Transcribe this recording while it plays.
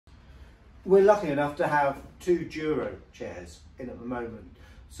we're lucky enough to have two Douro chairs in at the moment,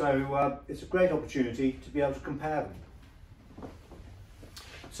 so it's a great opportunity to be able to compare them.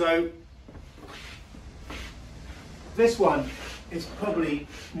 So this one is probably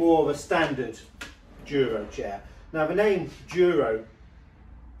more of a standard Douro chair. Now the name Douro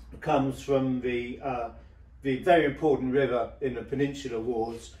comes from the very important river in the Peninsular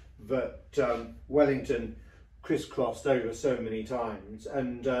Wars that Wellington crisscrossed over so many times,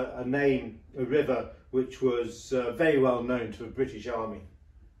 and a river which was very well known to the British Army.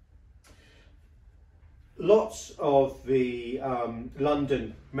 Lots of the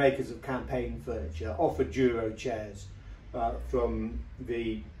London makers of campaign furniture offered Douro chairs from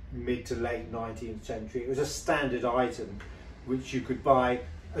the mid to late 19th century. It was a standard item which you could buy,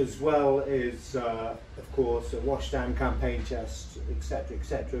 as well as of course a washdown campaign chest, etc,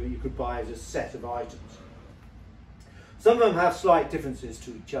 etc, you could buy as a set of items. Some of them have slight differences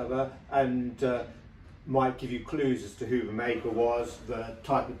to each other and might give you clues as to who the maker was, the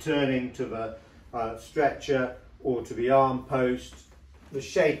type of turning to the stretcher or to the arm post, the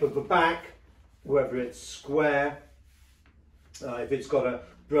shape of the back, whether it's square, if it's got a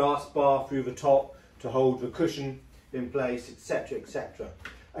brass bar through the top to hold the cushion in place, etc, etc.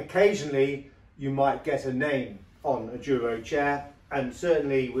 Occasionally you might get a name on a Douro chair, and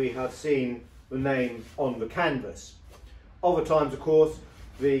certainly we have seen the name on the canvas. Other times, of course,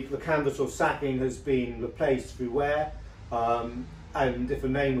 the canvas or sacking has been replaced through wear, and if a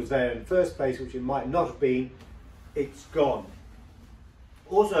name was there in the first place, which it might not have been, it's gone.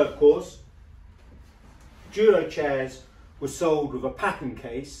 Also, of course, Douro chairs were sold with a packing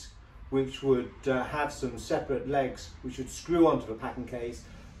case, which would have some separate legs which would screw onto the packing case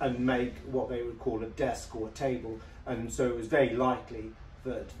and make what they would call a desk or a table, and so it was very likely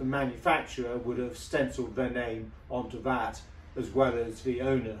that the manufacturer would have stenciled their name onto that, as well as the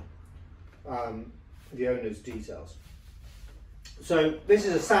owner, the owner's details. So this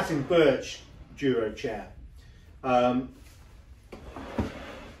is a satin birch Douro chair.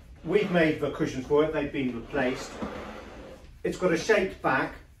 We've made the cushions for it, they've been replaced. It's got a shaped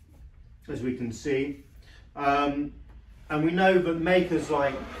back, as we can see, and we know that makers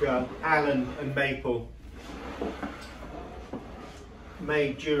like Allen and Maple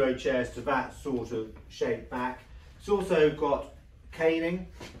made Douro chairs to that sort of shape back. It's also got caning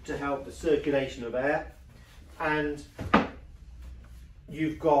to help the circulation of air, and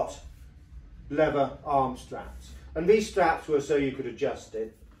you've got leather arm straps, and these straps were so you could adjust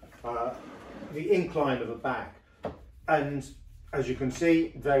it, the incline of the back, and as you can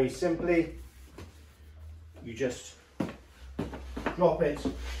see, very simply, you just drop it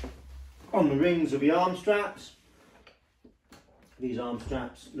on the rings of the arm straps. These arm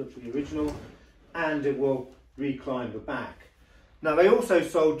straps look the original, and it will recline the back. Now they also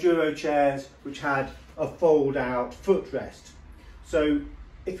sold Douro chairs which had a fold out footrest. So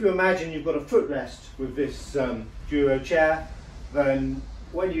if you imagine you've got a footrest with this Douro chair, then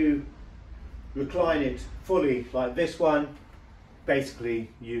when you recline it fully like this one,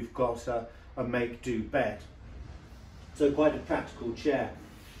 basically you've got a make-do bed. So quite a practical chair.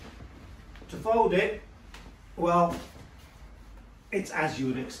 To fold it, well, it's as you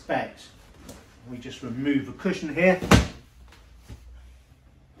would expect. We just remove the cushion here.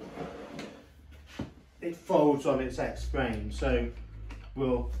 It folds on its X-frame, so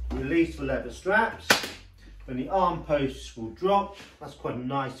we'll release the leather straps and the arm posts will drop. That's quite a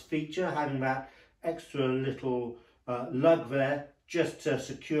nice feature, having that extra little lug there just to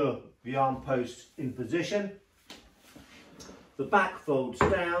secure the arm post in position. The back folds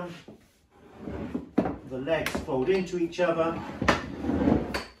down, the legs fold into each other,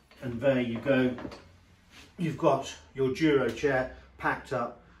 and there you go. You've got your Douro chair packed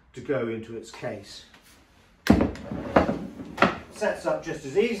up to go into its case. Sets up just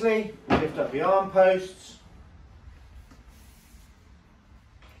as easily. We lift up the arm posts,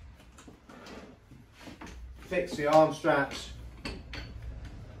 fix the arm straps,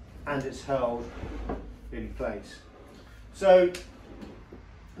 and it's held in place. So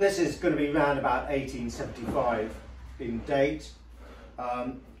this is going to be around about 1875 in date.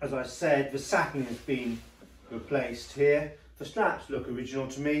 As I said, the sacking has been replaced here. The straps look original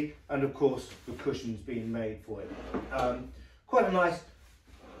to me, and of course the cushion's been made for it. Quite a nice,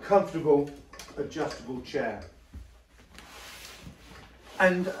 comfortable, adjustable chair.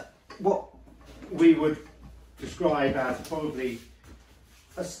 And what we would describe as probably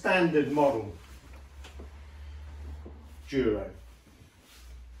a standard model Douro.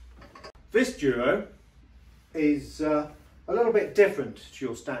 This Douro is a little bit different to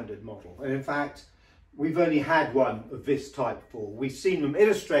your standard model, and in fact we've only had one of this type before. We've seen them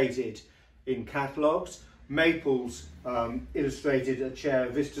illustrated in catalogues. Maples illustrated a chair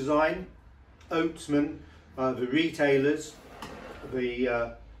of this design. Oatsman, the retailers,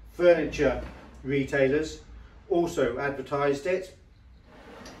 the furniture retailers also advertised it.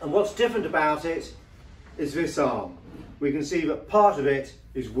 And what's different about it is this arm. We can see that part of it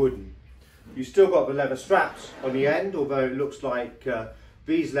is wooden. You've still got the leather straps on the end, although it looks like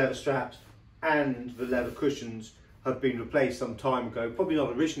these leather straps and the leather cushions have been replaced some time ago. Probably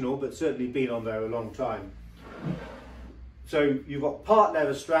not original, but certainly been on there a long time. So you've got part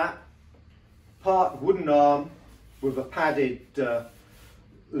leather strap, part wooden arm with a padded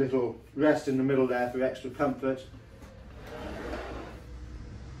little rest in the middle there for extra comfort.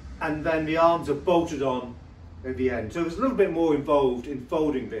 And then the arms are bolted on at the end. So there's a little bit more involved in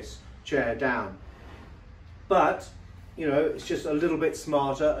folding this chair down. But, you know, it's just a little bit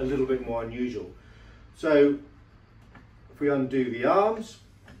smarter, a little bit more unusual. So if we undo the arms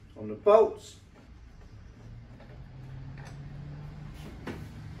on the bolts,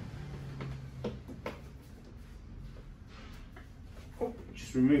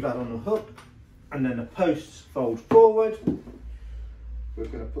 just remove that on the hook, and then the posts fold forward. We're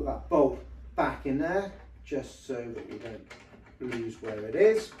going to put that bolt back in there just so that we don't lose where it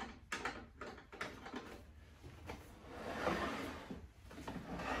is.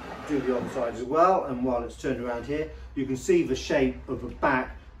 Do the other side as well, and while it's turned around here, you can see the shape of the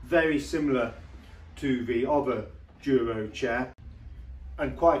back, very similar to the other Douro chair,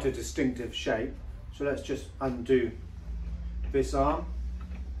 and quite a distinctive shape. So let's just undo this arm.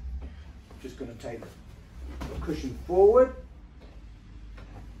 Just going to take the cushion forward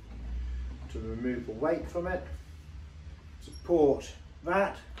to remove the weight from it, support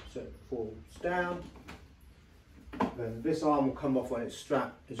that so it falls down. Then this arm will come off when it's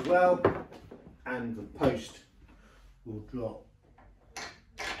strapped as well, and the post will drop.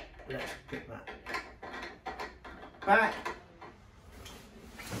 Let's put that back,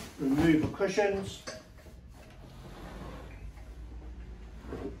 remove the cushions,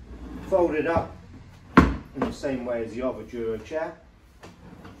 fold it up in the same way as the other Douro chair.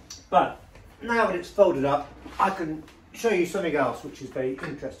 But now that it's folded up, I can show you something else which is very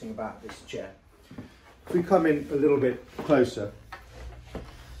interesting about this chair. If we come in a little bit closer,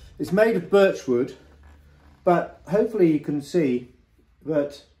 it's made of birchwood, but hopefully you can see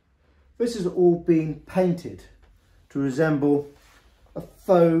that this has all been painted to resemble a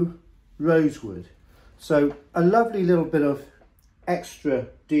faux rosewood. So a lovely little bit of extra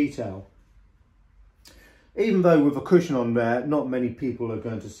detail. Even though with a cushion on there, not many people are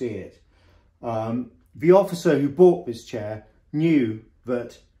going to see it. The officer who bought this chair knew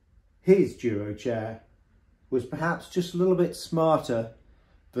that his Douro chair was perhaps just a little bit smarter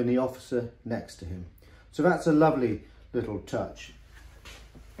than the officer next to him. So that's a lovely little touch.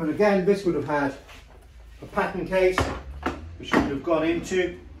 And again, this would have had a packing case which would have gone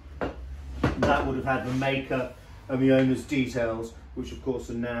into. That would have had the maker and the owner's details, which of course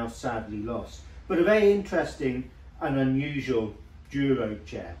are now sadly lost. But a very interesting and unusual Douro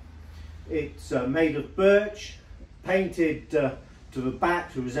chair. It's made of birch, painted to the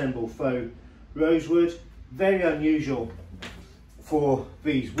back to resemble faux rosewood. Very unusual for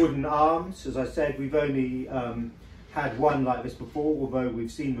these wooden arms. As I said, we've only had one like this before, although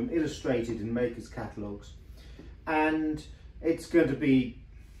we've seen them illustrated in makers' catalogues. And it's going to be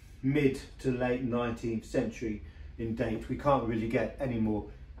mid to late 19th century in date. We can't really get any more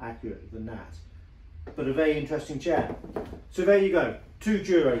accurate than that. But a very interesting chair. So there you go, two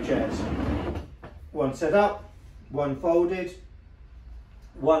Douro chairs. One set up, one folded,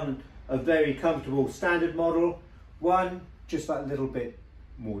 one a very comfortable standard model, one just that little bit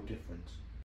more different.